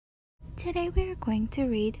Today we are going to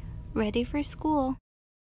read Ready for School.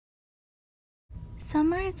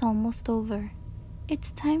 Summer is almost over.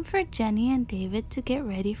 It's time for Jenny and David to get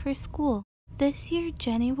ready for school. This year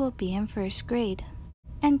Jenny will be in first grade,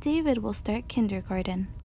 and David will start kindergarten.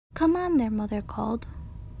 Come on, their mother called.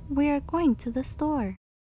 We are going to the store.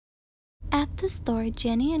 At the store,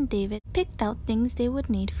 Jenny and David picked out things they would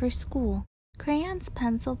need for school: crayons,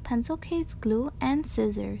 pencil case, glue, and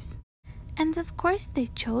scissors. And of course they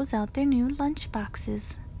chose out their new lunch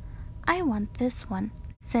boxes. I want this one,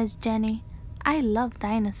 says Jenny. I love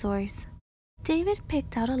dinosaurs. David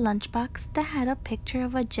picked out a lunchbox that had a picture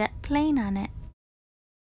of a jet plane on it.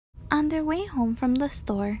 On their way home from the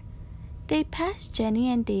store, they passed Jenny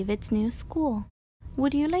and David's new school.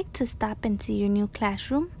 Would you like to stop and see your new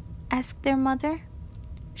classroom? Asked their mother.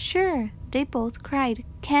 Sure, they both cried.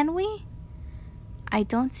 Can we? I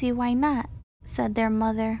don't see why not, said their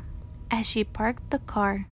mother as she parked the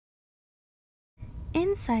car.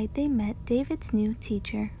 Inside they met David's new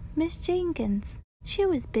teacher, Miss Jenkins. She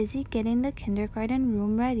was busy getting the kindergarten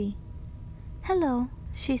room ready. Hello,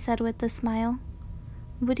 she said with a smile.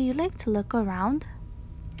 Would you like to look around?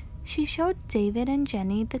 She showed David and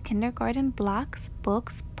Jenny the kindergarten blocks,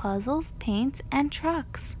 books, puzzles, paints, and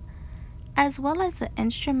trucks, as well as the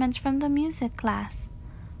instruments from the music class.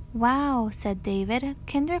 Wow, said David,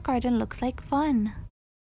 kindergarten looks like fun.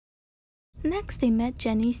 Next they met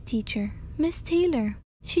Jenny's teacher, Miss Taylor.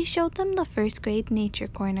 She showed them the first grade nature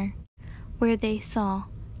corner, where they saw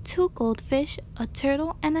 2 goldfish, a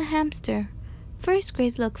turtle, and a hamster. First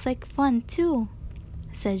grade looks like fun too,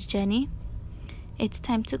 says Jenny. It's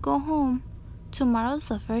time to go home. Tomorrow's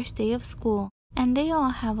the first day of school, and they all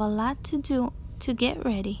have a lot to do to get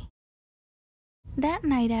ready. That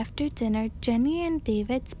night after dinner, Jenny and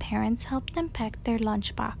David's parents helped them pack their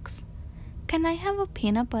lunchbox. Can I have a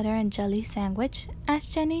peanut butter and jelly sandwich?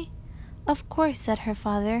 Asked Jenny. Of course, said her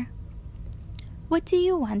father. What do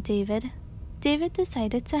you want, David? David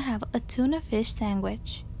decided to have a tuna fish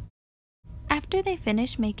sandwich. After they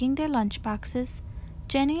finished making their lunchboxes,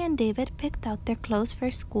 Jenny and David picked out their clothes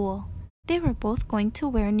for school. They were both going to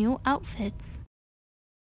wear new outfits.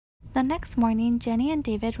 The next morning, Jenny and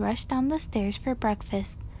David rushed down the stairs for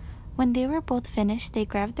breakfast. When they were both finished, they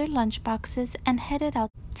grabbed their lunchboxes and headed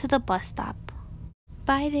out to the bus stop.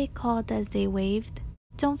 Bye, they called as they waved.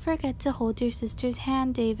 Don't forget to hold your sister's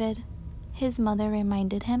hand, David, his mother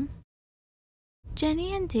reminded him.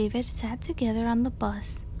 Jenny and David sat together on the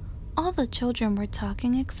bus. All the children were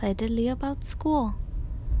talking excitedly about school.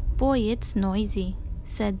 Boy, it's noisy,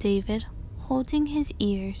 said David, holding his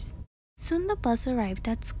ears. Soon the bus arrived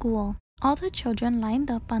at school. All the children lined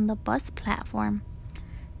up on the bus platform.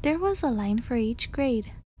 There was a line for each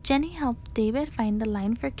grade. Jenny helped David find the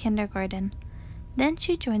line for kindergarten. Then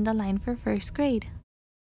she joined the line for first grade.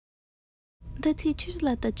 The teachers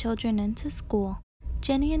led the children into school.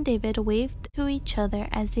 Jenny and David waved to each other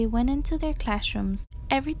as they went into their classrooms.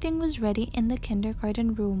 Everything was ready in the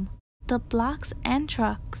kindergarten room. The blocks and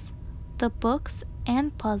trucks, the books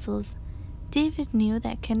and puzzles. David knew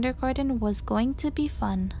that kindergarten was going to be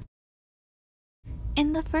fun.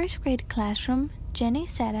 In the first grade classroom, Jenny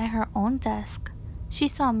sat at her own desk. She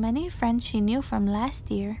saw many friends she knew from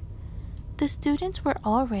last year. The students were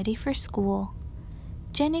all ready for school.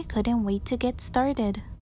 Jenny couldn't wait to get started.